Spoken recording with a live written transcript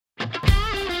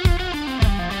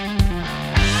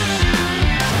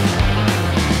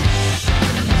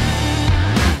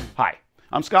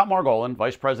I'm Scott Margolin,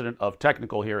 Vice President of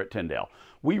Technical here at Tyndale.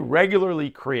 We regularly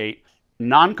create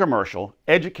non-commercial,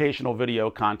 educational video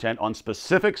content on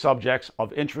specific subjects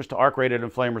of interest to arc-rated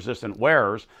and flame-resistant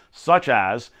wearers, such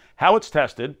as how it's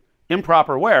tested,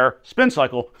 improper wear, spin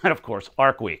cycle, and of course,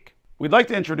 Arc Week. We'd like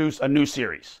to introduce a new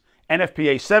series,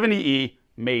 NFPA70E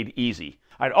Made Easy.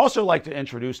 I'd also like to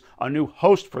introduce a new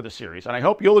host for the series, and I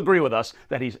hope you'll agree with us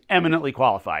that he's eminently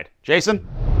qualified. Jason?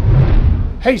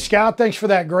 Hey Scott, thanks for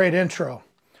that great intro.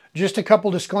 Just a couple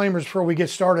disclaimers before we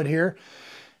get started here.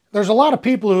 There's a lot of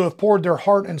people who have poured their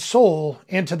heart and soul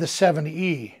into the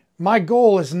 70E. My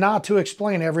goal is not to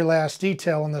explain every last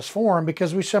detail in this forum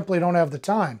because we simply don't have the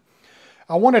time.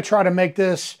 I want to try to make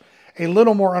this a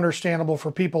little more understandable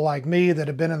for people like me that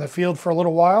have been in the field for a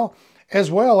little while, as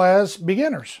well as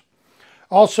beginners.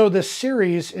 Also, this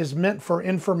series is meant for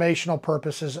informational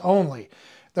purposes only.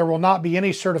 There will not be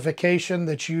any certification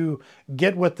that you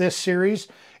get with this series.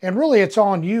 And really, it's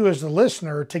on you as the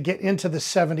listener to get into the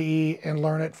 70E and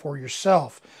learn it for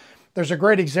yourself. There's a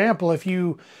great example. If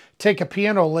you take a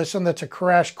piano lesson that's a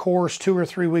crash course 2 or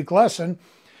 3 week lesson,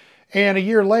 and a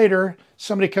year later,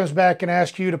 somebody comes back and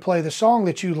asks you to play the song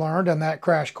that you learned on that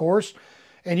crash course,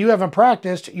 and you haven't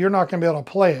practiced, you're not going to be able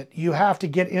to play it. You have to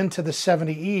get into the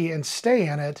 70E and stay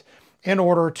in it in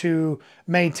order to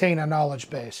maintain a knowledge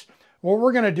base. What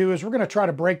we're going to do is we're going to try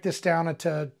to break this down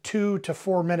into 2 to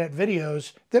 4 minute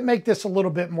videos that make this a little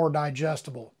bit more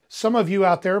digestible. Some of you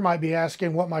out there might be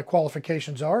asking what my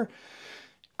qualifications are.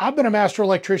 I've been a master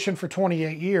electrician for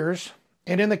 28 years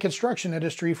and in the construction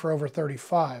industry for over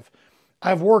 35.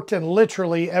 I've worked in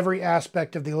literally every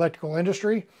aspect of the electrical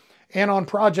industry and on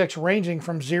projects ranging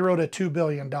from $0 to $2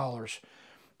 billion.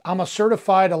 I'm a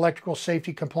certified electrical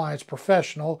safety compliance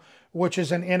professional, which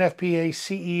is an NFPA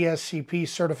CESCP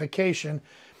certification,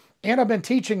 and I've been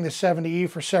teaching the 70E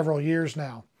for several years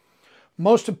now.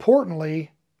 Most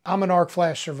importantly, I'm an arc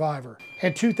flash survivor.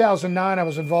 In 2009, I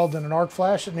was involved in an arc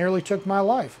flash that nearly took my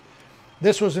life.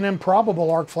 This was an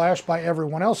improbable arc flash by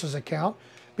everyone else's account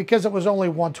because it was only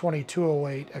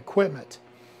 12208 equipment.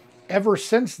 Ever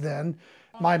since then,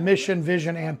 my mission,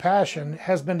 vision, and passion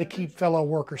has been to keep fellow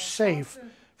workers safe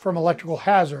from electrical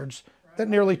hazards that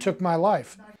nearly took my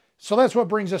life. So that's what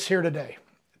brings us here today.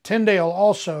 Tyndale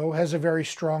also has a very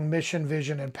strong mission,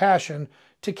 vision, and passion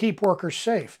to keep workers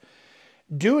safe.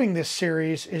 Doing this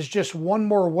series is just one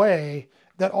more way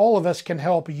that all of us can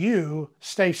help you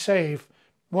stay safe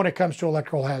when it comes to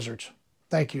electrical hazards.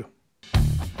 Thank you.